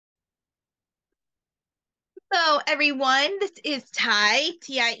Hello, everyone. This is Ty,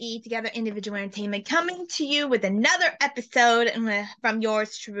 TIE, Together Individual Entertainment, coming to you with another episode from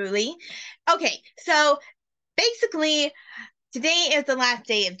yours truly. Okay, so basically, today is the last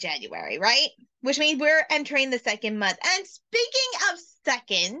day of January, right? Which means we're entering the second month. And speaking of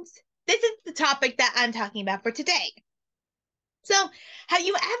seconds, this is the topic that I'm talking about for today. So, have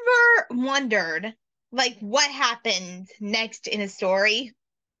you ever wondered, like, what happens next in a story?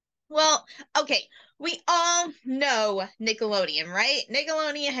 Well, okay, we all know Nickelodeon, right?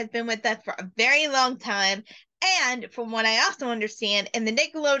 Nickelodeon has been with us for a very long time. And from what I also understand, in the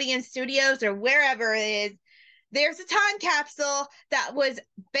Nickelodeon studios or wherever it is, there's a time capsule that was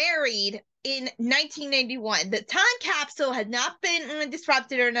buried in 1991. The time capsule had not been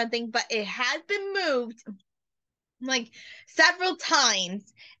disrupted or nothing, but it has been moved like several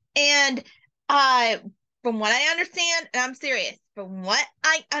times. And uh from what I understand, and I'm serious, from what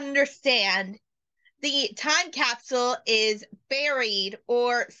I understand, the time capsule is buried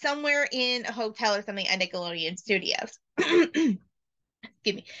or somewhere in a hotel or something at Nickelodeon Studios. Excuse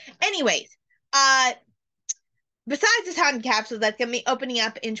me. Anyways, uh besides the time capsule that's gonna be opening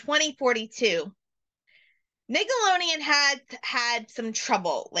up in 2042, Nickelodeon had some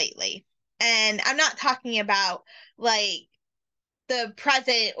trouble lately. And I'm not talking about like the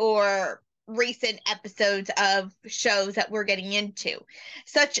present or recent episodes of shows that we're getting into,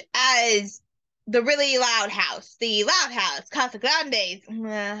 such as the Really Loud House, the Loud House, Casa Grandes,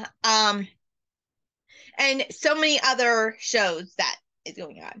 and so many other shows that is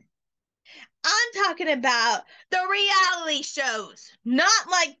going on. I'm talking about the reality shows, not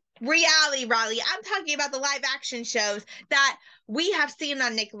like reality. I'm talking about the live action shows that we have seen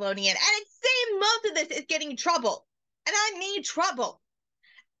on Nickelodeon. And it's saying most of this is getting trouble. And I mean trouble.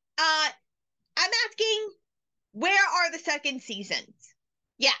 I'm asking, where are the second seasons?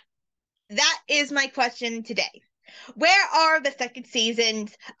 Yeah, that is my question today. Where are the second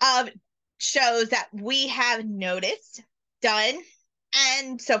seasons of shows that we have noticed, done,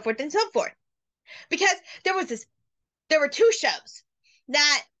 and so forth and so forth? Because there were two shows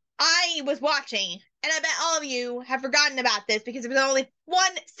that I was watching, and I bet all of you have forgotten about this because there was only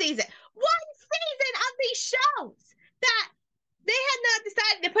one season. One season of these shows that they had not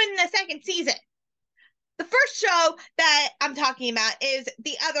decided to put in a second season. The first show that I'm talking about is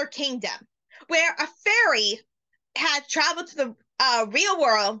The Other Kingdom, where a fairy has traveled to the real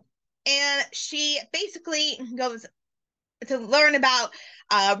world, and she basically goes to learn about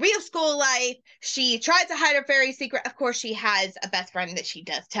real school life. She tries to hide her fairy secret. Of course, she has a best friend that she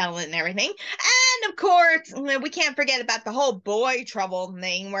does tell and everything. And of course, we can't forget about the whole boy trouble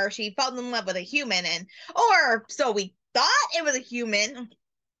thing where she fell in love with a human, and or so we thought it was a human.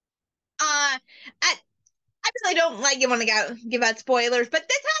 At I really don't like it when I give out spoilers, but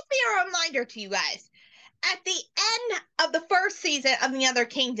this has to be a reminder to you guys. At the end of the first season of The Other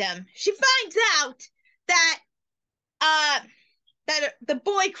Kingdom, she finds out that uh that the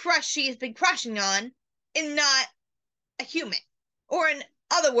boy crush she has been crushing on is not a human, or in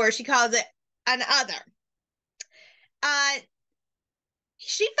other words, she calls it an other. Uh,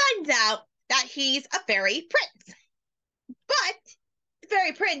 she finds out that he's a fairy prince, but the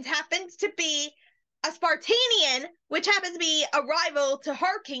fairy prince happens to be a Spartanian, which happens to be a rival to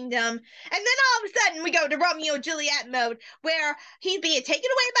her kingdom. And then all of a sudden, we go to Romeo and Juliet mode, where he's being taken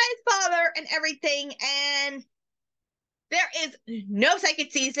away by his father and everything. And there is no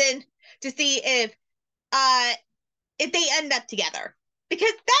second season to see if they end up together,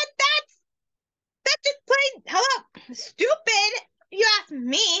 because that's just plain hello stupid. You ask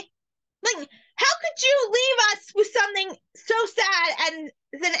me. Like, how could you leave us with something so sad and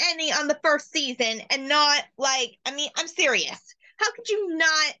an ending on the first season and not like, I mean, I'm serious. How could you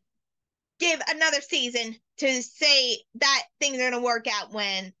not give another season to say that things are going to work out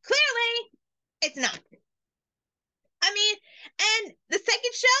when clearly it's not? I mean, and the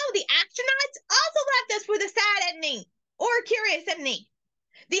second show, The Astronauts, also left us with a sad ending or a curious ending.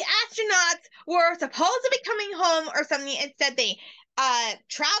 The astronauts were supposed to be coming home or something. Instead, they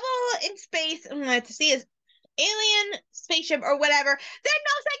travel in space to see his alien spaceship or whatever. There's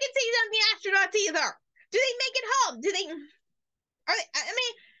no second season of the astronauts either. Do they make it home? Do they? Are they? I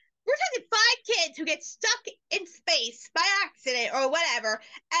mean, we're talking 5 kids who get stuck in space by accident or whatever,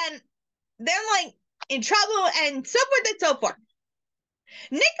 and they're like in trouble and so forth and so forth.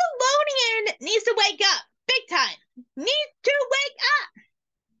 Nickelodeon needs to wake up big time. Needs to wake up.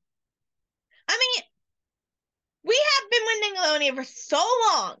 I mean, we have been with Nickelodeon for so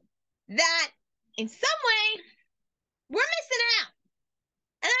long that in some way we're missing out.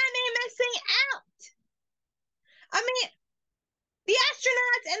 And I mean missing out. I mean, the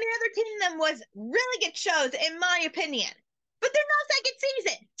astronauts and the other them was really good shows, in my opinion. But there's no second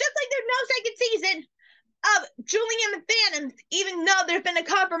season. Just like there's no second season of Julie and the Phantoms, even though there's been a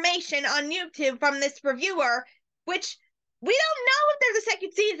confirmation on YouTube from this reviewer, which we don't know if there's a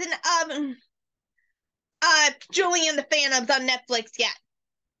second season of Julie and the Phantoms on Netflix yet.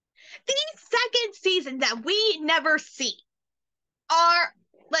 These second seasons that we never see are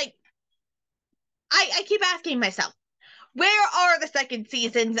like, I keep asking myself, where are the second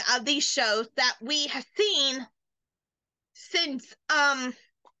seasons of these shows that we have seen since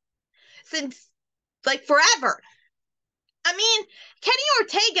like forever? I mean, Kenny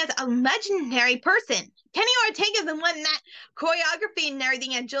Ortega's a legendary person. Kenny Ortega's the one that choreography and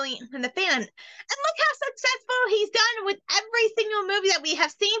everything at Julie and the Phantom. And look how successful he's done with every single movie that we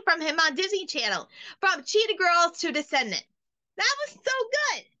have seen from him on Disney Channel, from Cheetah Girls to Descendants. That was so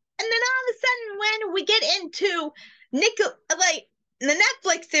good. And then all of a sudden, when we get into the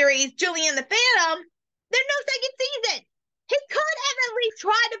Netflix series Julie and the Phantom, there's no second season. He could have at least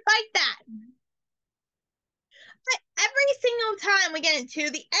tried to fight that. But every single time we get into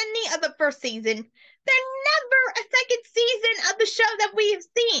the ending of the first season, there's never a second season of the show that we have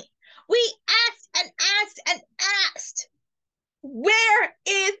seen. We asked and asked and asked, where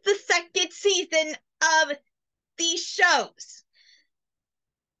is the second season of these shows?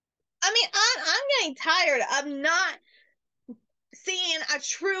 I mean, I'm getting tired of not seeing a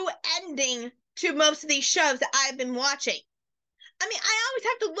true ending to most of these shows that I've been watching. I mean, I always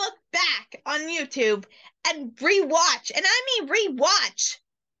have to look back on YouTube and rewatch, and I mean rewatch,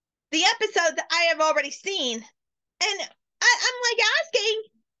 the episodes that I have already seen. And I'm like asking,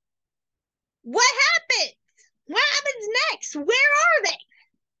 what happens? What happens next? Where are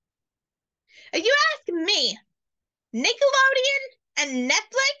they? If you ask me, Nickelodeon and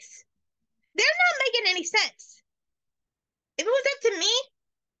Netflix, they're not making any sense. If it was up to me,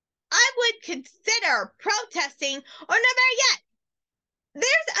 I would consider protesting, or no better yet,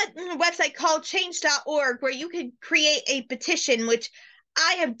 there's a website called change.org where you can create a petition, which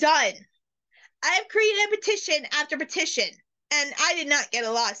I have done. I have created a petition after petition, and I did not get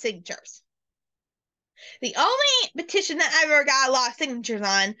a lot of signatures. The only petition that I ever got a lot of signatures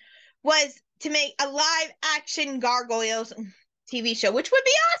on was to make a live action Gargoyles TV show, which would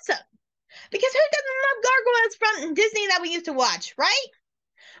be awesome. Because who doesn't love Gargoyles from Disney that we used to watch, right?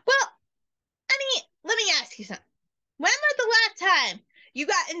 Well, I mean, let me ask you something. When was the last time you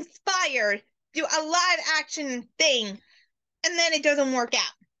got inspired to do a live action thing and then it doesn't work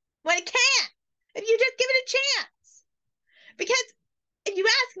out? When it can't, if you just give it a chance. Because if you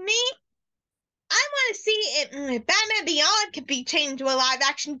ask me, I want to see if Batman Beyond could be changed to a live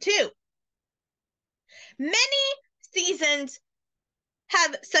action too. Many seasons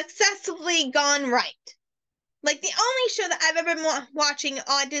have successfully gone right. Like, the only show that I've ever been watching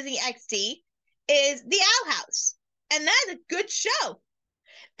on Disney XD is The Owl House. And that is a good show.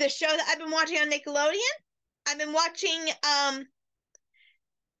 The show that I've been watching on Nickelodeon, I've been watching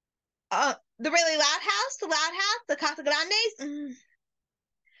The Really Loud House, The Loud House, The Casa Grandes,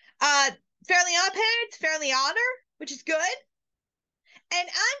 Fairly Odd Parents, Fairly Odder, which is good. And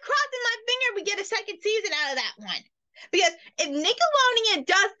I'm crossing my finger we get a second season out of that one. Because if Nickelodeon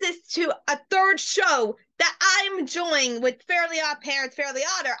does this to a third show that I'm enjoying with Fairly Odd Parents, Fairly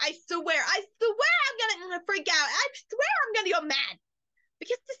Odder, I swear I'm gonna freak out. I swear I'm gonna go mad.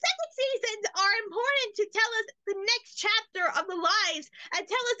 Because the second seasons are important to tell us the next chapter of the lives and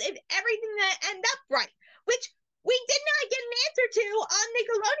tell us if everything that end up right, which we did not get an answer to on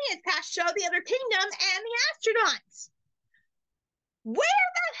Nickelodeon's past show, The Other Kingdom and The Astronauts. Where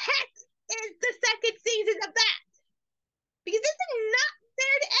the heck is the second season of that? Because this is not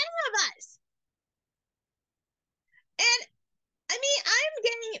fair to any of us. And I mean, I'm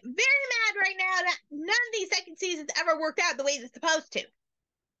getting very mad right now that none of these second seasons ever worked out the way they're supposed to.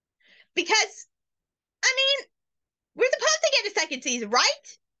 Because, I mean, we're supposed to get a second season,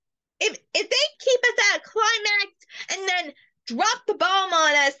 right? If they keep us at a climax and then drop the bomb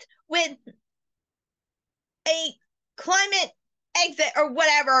on us with a climate exit or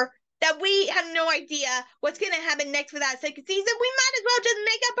whatever, that we have no idea what's going to happen next for that second season, we might as well just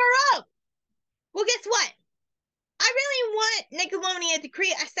make up our own. Well, guess what? I really want Nickelodeon to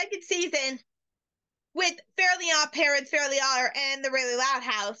create a second season with Fairly Odd Parents, Fairly Odder, and The Really Loud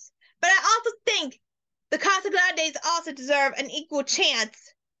House. But I also think the Casa Grandes also deserve an equal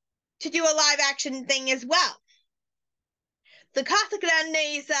chance to do a live action thing as well. The Casa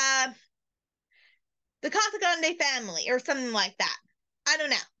Grande family or something like that. I don't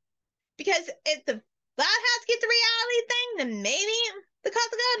know. Because if the Loud House gets a reality thing, then maybe the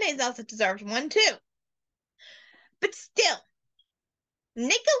Casa Grandes also deserves one too. But still,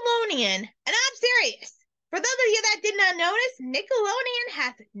 Nickelodeon, and I'm serious. For those of you that did not notice, Nickelodeon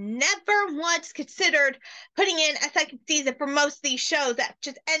has never once considered putting in a second season for most of these shows that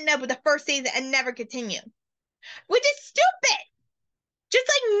just end up with the first season and never continue, which is stupid. Just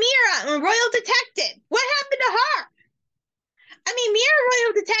like Mira and Royal Detective. What happened to her? I mean, Mira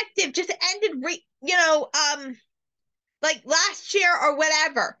Royal Detective just ended, like last year or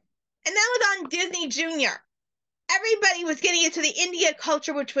whatever. And that was on Disney Junior. Everybody was getting into the India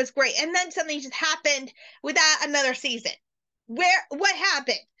culture, which was great. And then something just happened without another season. What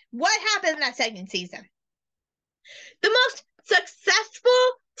happened? What happened in that second season? The most successful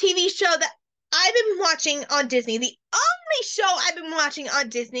TV show that I've been watching on Disney, the only show I've been watching on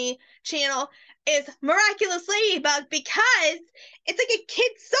Disney Channel is Miraculous Ladybug because it's like a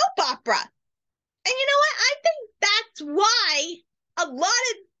kid's soap opera. And you know what? I think that's why a lot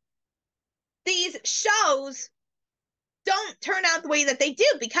of these shows don't turn out the way that they do,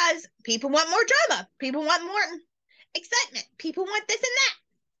 because people want more drama. People want more excitement. People want this and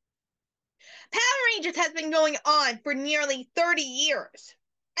that. Power Rangers has been going on for nearly 30 years.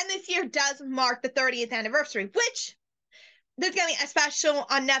 And this year does mark the 30th anniversary, which there's going to be a special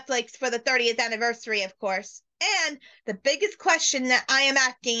on Netflix for the 30th anniversary, of course. And the biggest question that I am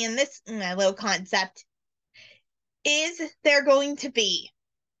asking in this little concept is there going to be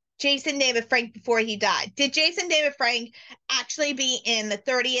Jason David Frank before he died? Did Jason David Frank actually be in the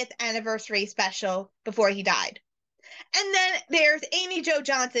 30th anniversary special before he died? And then there's Amy Jo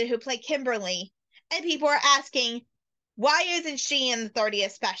Johnson, who played Kimberly, and people are asking, why isn't she in the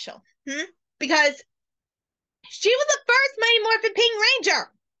 30th special? Because she was the first Mighty Morphin Pink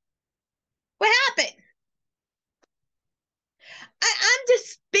Ranger. What happened? I'm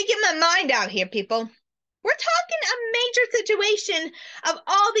just speaking my mind out here, people. We're talking a major situation of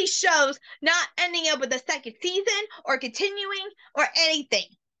all these shows not ending up with a second season or continuing or anything.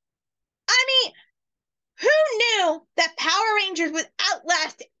 I mean, who knew that Power Rangers would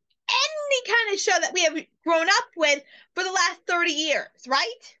outlast any kind of show that we have grown up with for the last 30 years,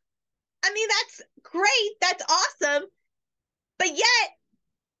 right? I mean, that's great. That's awesome. But yet,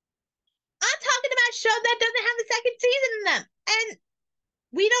 I'm talking about a show that doesn't have a second season in them. And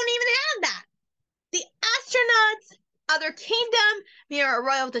we don't even have that. The Astronauts, Other Kingdom, Mira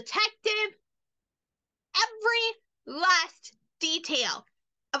Royal Detective, every last detail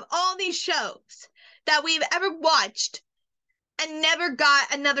of all these shows that we've ever watched and never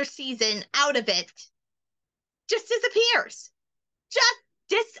got another season out of it just disappears. Just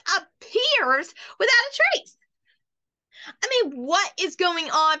disappears without a trace. I mean, what is going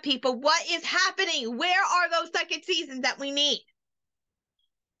on, people? What is happening? Where are those second seasons that we need?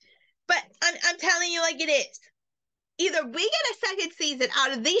 But I'm telling you like it is. Either we get a second season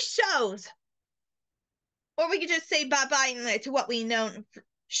out of these shows, or we could just say bye-bye to what we know for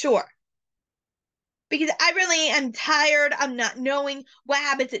sure. Because I really am tired of not knowing what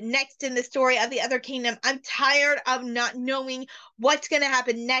happens next in the story of the Other Kingdom. I'm tired of not knowing what's going to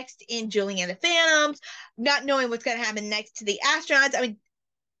happen next in Julie and the Phantoms, not knowing what's going to happen next to the Astronauts. I mean,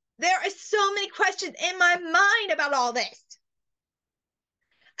 there are so many questions in my mind about all this.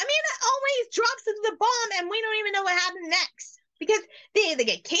 I mean, it always drops into the bomb and we don't even know what happens next. Because they either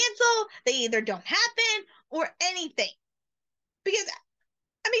get canceled, they either don't happen, or anything. Because,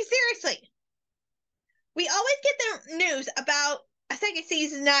 I mean, seriously, we always get the news about a second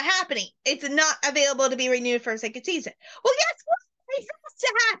season not happening. It's not available to be renewed for a second season. Well, guess what? It has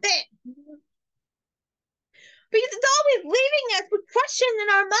to happen. Because it's always leaving us with questions in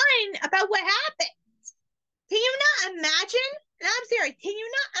our mind about what happened. Can you not imagine? And I'm serious, can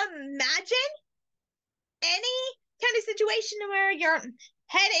you not imagine any kind of situation where your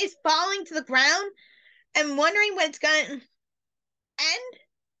head is falling to the ground and wondering when it's going to end?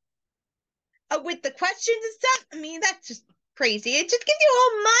 With the questions and stuff? I mean, that's just crazy. It just gives you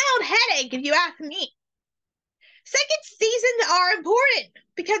a mild headache if you ask me. Second seasons are important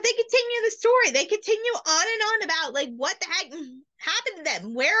because they continue the story. They continue on and on about like what the heck happened to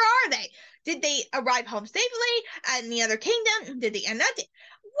them. Where are they? Did they arrive home safely in the Other Kingdom? Did they end up?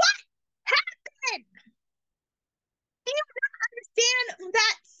 What happened? Do you not understand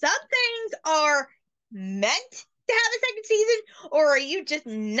that some things are meant to have a second season, or are you just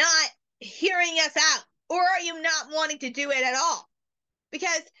not hearing us out, or are you not wanting to do it at all?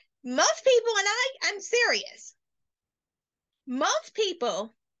 Because most people, and I'm serious, most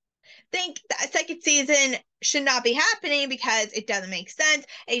people think that a second season should not be happening because it doesn't make sense.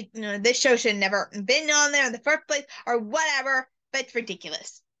 This show should have never been on there in the first place, or whatever. But it's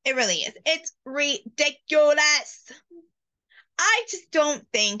ridiculous. It really is. It's ridiculous. I just don't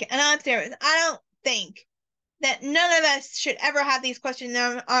think, and I'm serious, I don't think that none of us should ever have these questions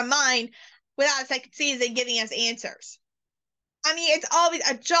in our mind without a second season giving us answers. I mean, it's always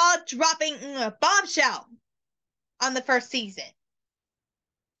a jaw-dropping bombshell on the first season.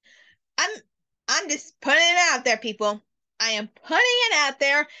 I'm just putting it out there, people. I am putting it out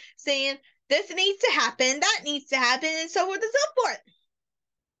there, saying this needs to happen, that needs to happen, and so forth and so forth.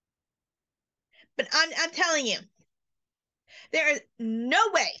 But I'm telling you, there is no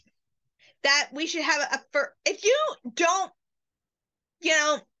way that we should have if you don't,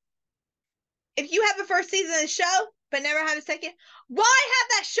 if you have a first season of the show but never have a second, why have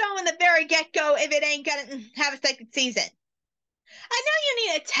that show in the very get-go if it ain't gonna have a second season? I know you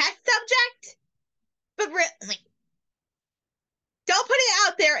need a test subject, but really, don't put it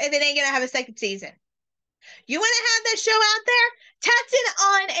out there if it ain't gonna have a second season. You want to have that show out there? Test it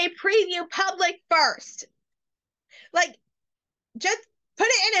on a preview public first. Like, just put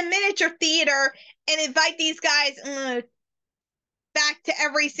it in a miniature theater and invite these guys back to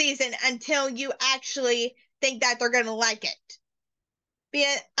every season until you actually think that they're gonna like it.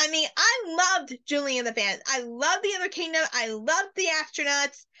 Because, I mean, I loved Julie and the Phantom. I loved the Other Kingdom. I loved the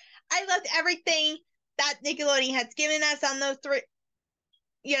Astronauts. I loved everything that Nickelodeon has given us on those three.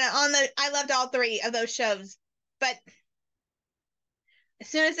 I loved all three of those shows. But as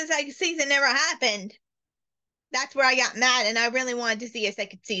soon as the second season never happened, that's where I got mad, and I really wanted to see a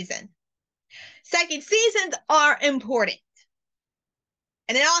second season. Second seasons are important.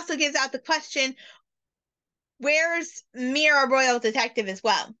 And it also gives out the question, where's Mira Royal Detective as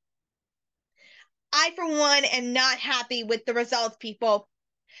well? I, for one, am not happy with the results, people.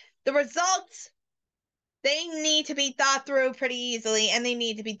 The results, they need to be thought through pretty easily, and they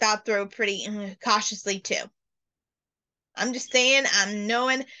need to be thought through pretty cautiously, too. I'm just saying, I'm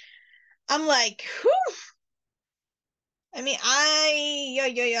like, whew. I mean,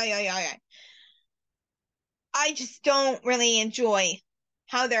 I just don't really enjoy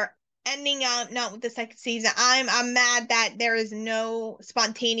how they're ending out not with the second season. I'm mad that there is no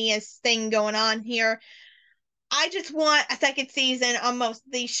spontaneous thing going on here. I just want a second season on most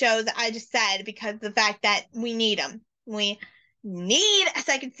of these shows, I just said, because of the fact that we need them. We need a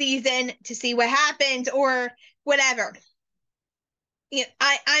second season to see what happens or whatever.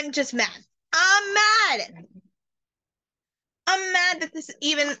 I'm just mad. I'm mad. I'm mad that this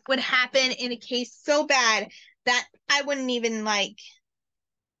even would happen in a case so bad that I wouldn't even like.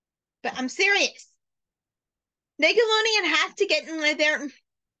 But I'm serious. Nickelodeon has to get their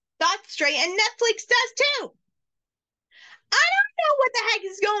thoughts straight, and Netflix does too. I don't know what the heck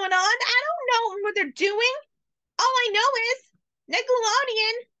is going on. I don't know what they're doing. All I know is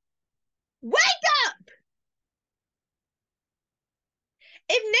Nickelodeon, wake up!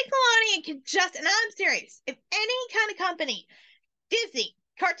 If Nickelodeon can just, and I'm serious, if any kind of company, Disney,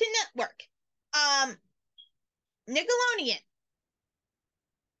 Cartoon Network, Nickelodeon,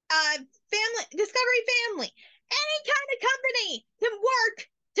 Family, Discovery Family, any kind of company can work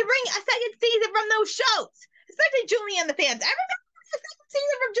to bring a second season from those shows, especially Julie and the Fans. Everybody wants a second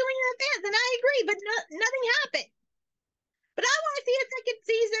season from Julie and the Fans, and I agree, but nothing happened. But I want to see a second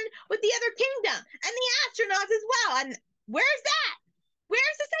season with the Other Kingdom and the Astronauts as well. And where's that?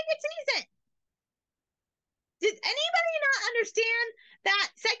 Where's the second season? Does anybody not understand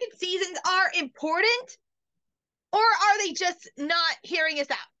that second seasons are important? Or are they just not hearing us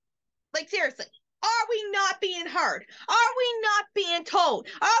out? Like, seriously, are we not being heard? Are we not being told?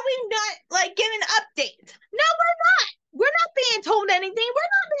 Are we not, like, given updates? No, we're not. We're not being told anything.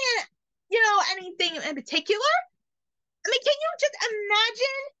 We're not being, anything in particular. I mean, can you just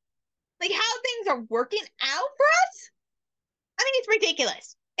imagine, like, how things are working out for us? I mean, it's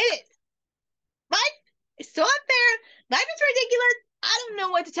ridiculous. It is. Life is so unfair. Life is ridiculous. I don't know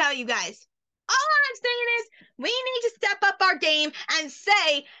what to tell you guys. All I'm saying is we need to step up our game and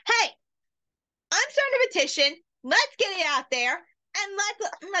say, hey, I'm starting a petition. Let's get it out there and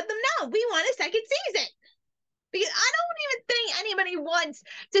let them know we want a second season. Because I don't even think anybody wants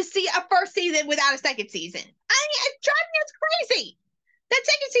to see a first season without a second season. I mean, it's driving us crazy that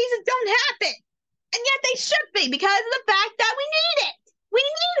second seasons don't happen. And yet they should be because of the fact that we need it. We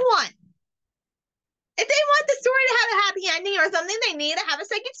need one. If they want the story to have a happy ending or something, they need to have a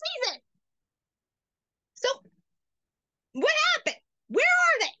second season. So, what happened? Where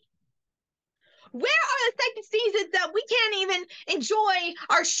are they? Where are the second seasons that we can't even enjoy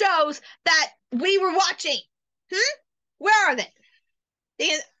our shows that we were watching? Where are they?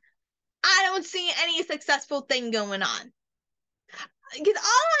 Because I don't see any successful thing going on. Because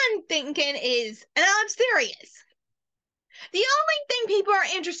all I'm thinking is, and I'm serious, the only thing people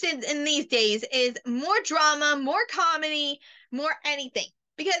are interested in these days is more drama, more comedy, more anything.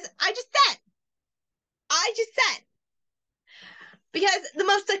 Because I just said, I just said. Because the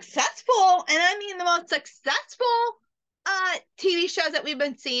most successful, and I mean the most successful TV shows that we've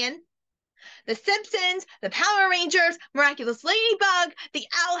been seeing, The Simpsons, The Power Rangers, Miraculous Ladybug, The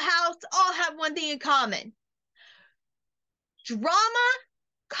Owl House, all have one thing in common. Drama,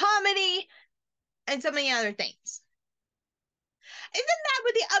 comedy, and so many other things. Isn't that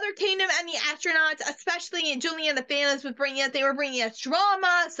what the other kingdom and the astronauts, especially in Julie and the Phantoms, was bringing us? They were bringing us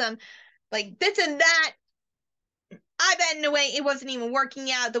drama, some like this and that. I bet in a way it wasn't even working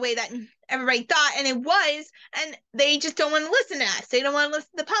out the way that everybody thought, and it was, and they just don't want to listen to us. They don't want to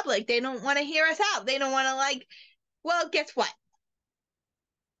listen to the public. They don't want to hear us out. They don't want to well, guess what?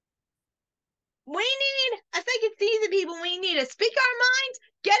 We need a second season, people. We need to speak our minds,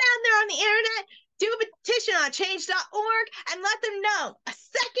 get out there on the internet, do a petition on change.org, and let them know a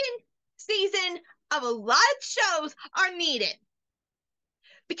second season of a lot of shows are needed.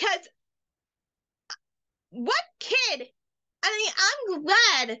 Because what kid, I mean, I'm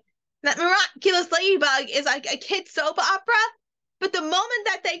glad that Miraculous Ladybug is like a kid soap opera, but the moment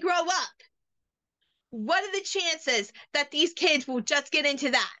that they grow up, what are the chances that these kids will just get into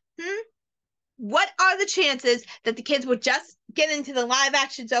that? What are the chances that the kids would just get into the live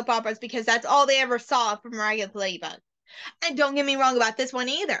action soap operas because that's all they ever saw from Miraculous Ladybug? And don't get me wrong about this one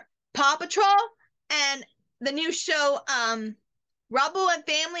either. Paw Patrol and the new show, Rubble and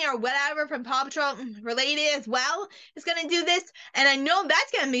Family or whatever from Paw Patrol related as well is going to do this. And I know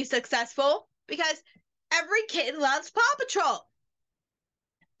that's going to be successful because every kid loves Paw Patrol.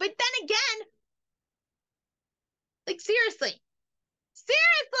 But then again, seriously,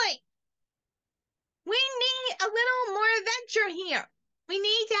 we need a little more adventure here. We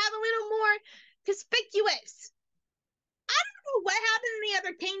need to have a little more conspicuous. I don't know what happened in the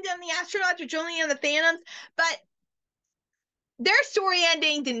other kingdom, the astronauts or Julie and the Phantoms, but their story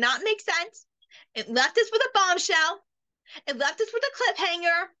ending did not make sense. It left us with a bombshell. It left us with a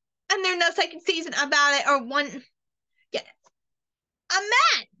cliffhanger, and there's no second season about it or one. Yeah, I'm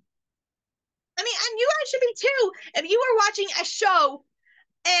mad. I mean, and you guys should be too. If you were watching a show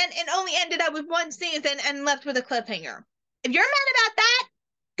and it only ended up with one season and left with a cliffhanger, if you're mad about that,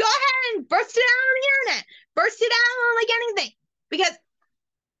 go ahead and burst it out on the internet. Burst it out on anything, because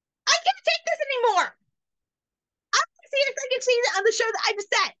I can't take this anymore. I want to see a second season of the show that I just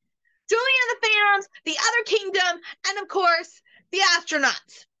said. Julie and the Phantoms, The Other Kingdom, and of course, The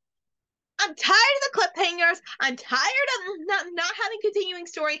Astronauts. I'm tired of the cliffhangers. I'm tired of not having continuing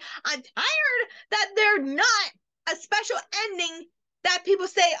story. I'm tired that they're not a special ending that people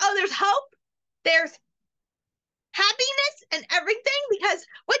say, oh, there's hope. There's happiness and everything, because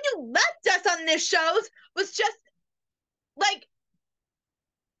what you left us on this shows was just like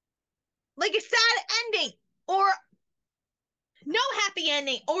a sad ending or no happy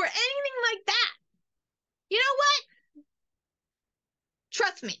ending or anything like that. You know what?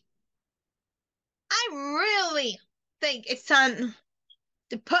 Trust me. I really think it's time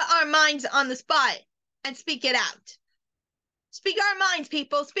to put our minds on the spot and speak it out. Speak our minds,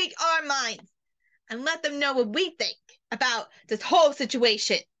 people. Speak our minds. And let them know what we think about this whole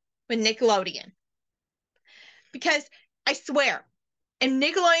situation with Nickelodeon. Because I swear, if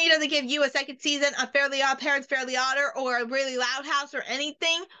Nickelodeon doesn't give you a second season of Fairly Odd Parents, Fairly Odder, or a Really Loud House or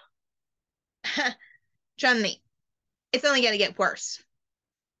anything, trust me, it's only going to get worse.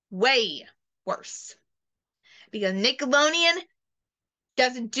 Way worse. Because Nickelodeon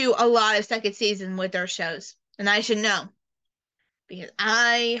doesn't do a lot of second season with their shows. And I should know. Because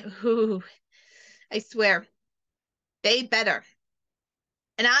I swear, they better.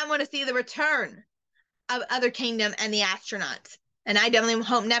 And I want to see the return of Other Kingdom and the Astronauts. And I definitely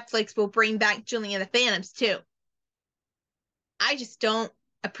hope Netflix will bring back Julie and the Phantoms too. I just don't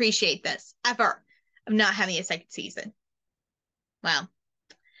appreciate this ever of not having a second season. Well,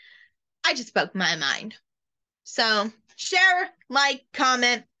 I just spoke my mind. So share, like,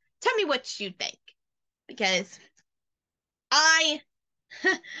 comment, tell me what you think. Because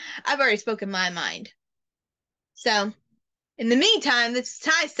I've already spoken my mind. So in the meantime, this is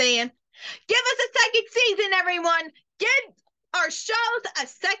Ty saying, give us a second season, everyone. Give our shows a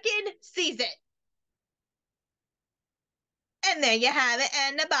second season. And there you have it,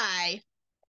 and bye.